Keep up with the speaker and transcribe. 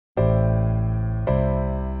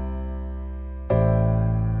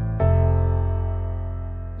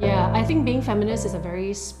I think being feminist is a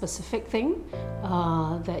very specific thing,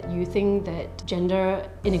 that you think that gender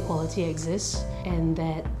inequality exists and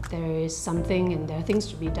that there is something and there are things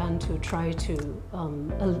to be done to try to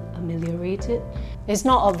ameliorate it. It's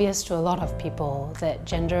not obvious to a lot of people that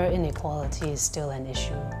gender inequality is still an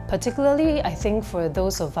issue. Particularly, I think for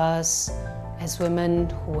those of us as women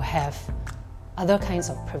who have other kinds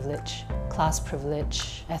of privilege, class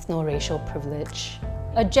privilege, ethno-racial privilege.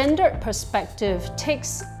 A gendered perspective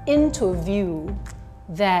takes into view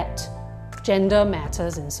that gender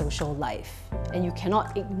matters in social life, and you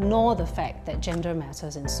cannot ignore the fact that gender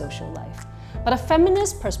matters in social life. But a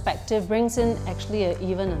feminist perspective brings in actually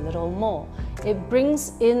even a little more. It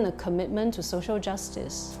brings in a commitment to social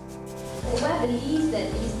justice. AWARE believes that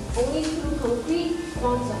it is only through concrete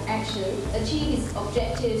forms of action achieve its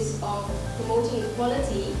objectives of promoting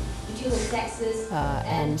equality between the sexes.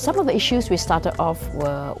 And some of the issues we started off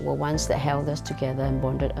were ones that held us together and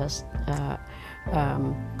bonded us,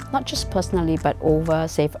 not just personally, but over,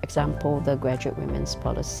 say, for example, the graduate women's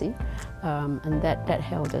policy, and that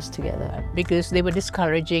held us together. Because they were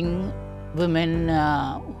discouraging women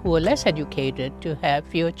who were less educated to have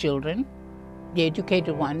fewer children, the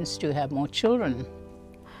educated ones to have more children.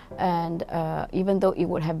 And even though it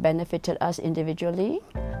would have benefited us individually,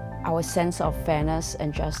 our sense of fairness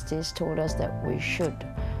and justice told us that we should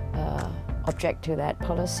object to that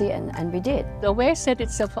policy, and we did. The AWARE set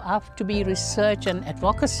itself up to be research and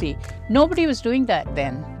advocacy. Nobody was doing that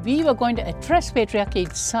then. We were going to address patriarchy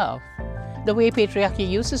itself. The way patriarchy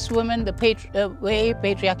uses women, the way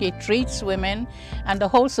patriarchy treats women, and the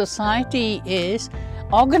whole society is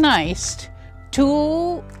organized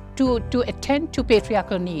to attend to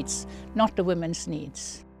patriarchal needs, not the women's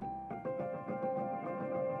needs.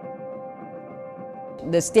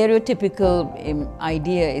 The stereotypical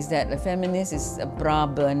idea is that a feminist is a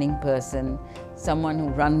bra-burning person, someone who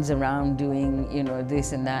runs around doing,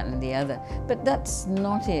 this and that and the other. But that's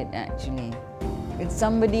not it, actually. It's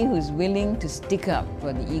somebody who's willing to stick up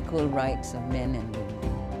for the equal rights of men and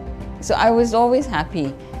women. So I was always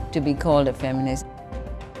happy to be called a feminist.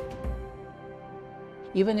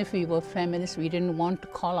 Even if we were feminists, we didn't want to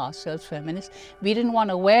call ourselves feminists. We didn't want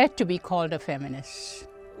AWARE to be called a feminist.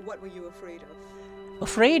 What were you afraid of?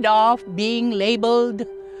 Afraid of being labeled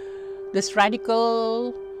this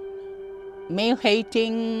radical,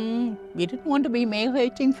 male-hating. We didn't want to be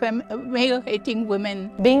male-hating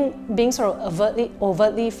women. Being sort of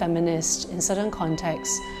overtly feminist in certain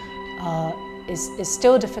contexts is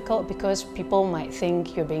still difficult because people might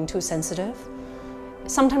think you're being too sensitive.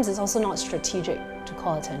 Sometimes it's also not strategic to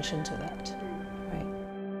call attention to that. Right?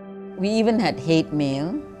 We even had hate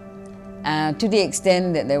mail, to the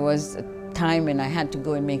extent that there was a time when I had to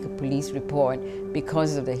go and make a police report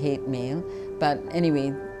because of the hate mail. But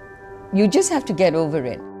anyway, you just have to get over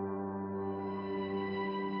it.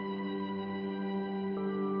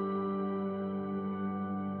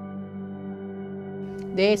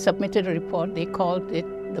 They submitted a report, they called it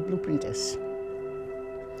the Blueprinters.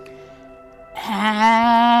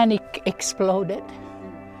 And it exploded.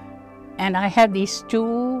 And I had these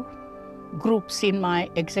two groups in my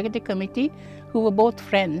executive committee who were both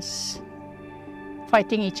friends,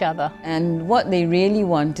 fighting each other. And what they really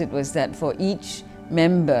wanted was that for each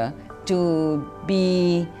member to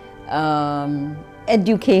be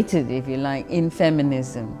educated, if you like, in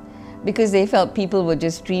feminism, because they felt people were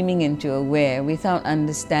just streaming into AWARE without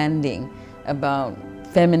understanding about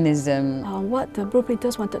feminism. What the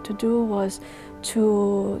Blueprinters wanted to do was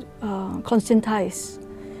to conscientize.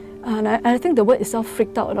 And I think the word itself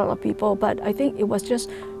freaked out a lot of people, but I think it was just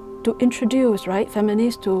to introduce,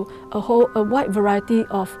 feminists to a wide variety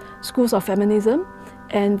of schools of feminism,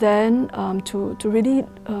 and then to really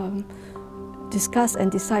discuss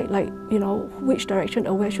and decide, which direction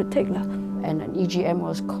AWARE should take. And an EGM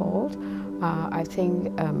was called. I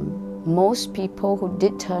think most people who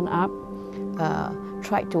did turn up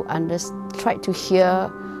tried to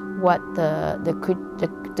hear what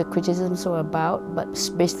the criticisms were about, but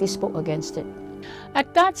basically spoke against it.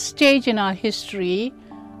 At that stage in our history,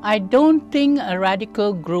 I don't think a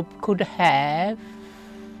radical group could have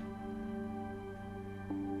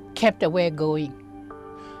kept AWARE going.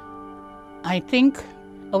 I think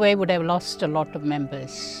AWARE would have lost a lot of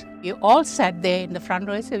members. We all sat there in the front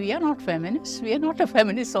row and said, we are not feminists, we are not a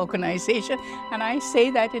feminist organization. And I say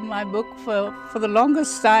that in my book for the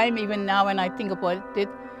longest time, even now when I think about it,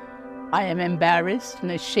 I am embarrassed and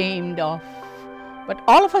ashamed of. But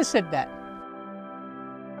all of us said that.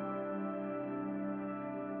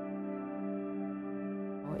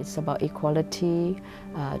 It's about equality,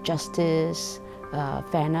 justice,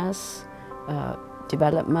 fairness,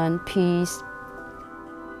 development, peace.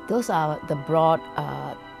 Those are the broad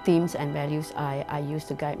themes and values I use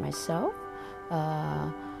to guide myself.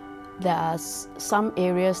 There are some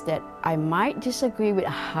areas that I might disagree with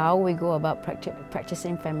how we go about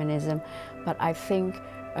practicing feminism, but I think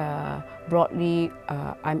broadly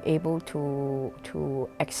I'm able to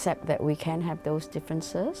accept that we can have those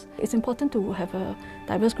differences. It's important to have a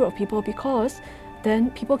diverse group of people because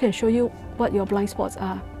then people can show you what your blind spots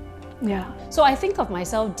are. Yeah. So I think of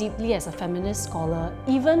myself deeply as a feminist scholar,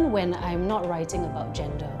 even when I'm not writing about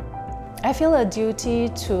gender. I feel a duty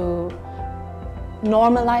to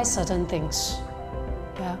normalize certain things.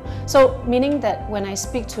 Yeah. So meaning that when I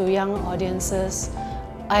speak to young audiences,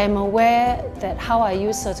 I am aware that how I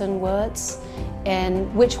use certain words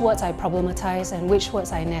and which words I problematize and which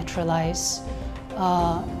words I naturalize,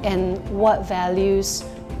 and what values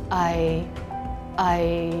I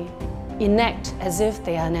enact as if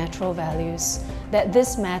they are natural values, that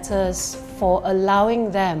this matters for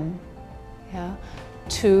allowing them, yeah,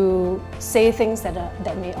 to say things that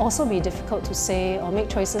may also be difficult to say, or make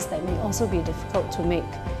choices that may also be difficult to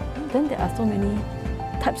make. Then there are so many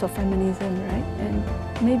types of feminism, right? And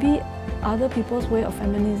maybe other people's way of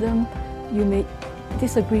feminism, you may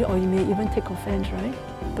disagree or you may even take offense, right?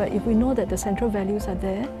 But if we know that the central values are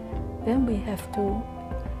there, then we have to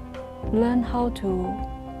learn how to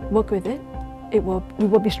work with it. We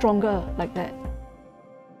will be stronger like that.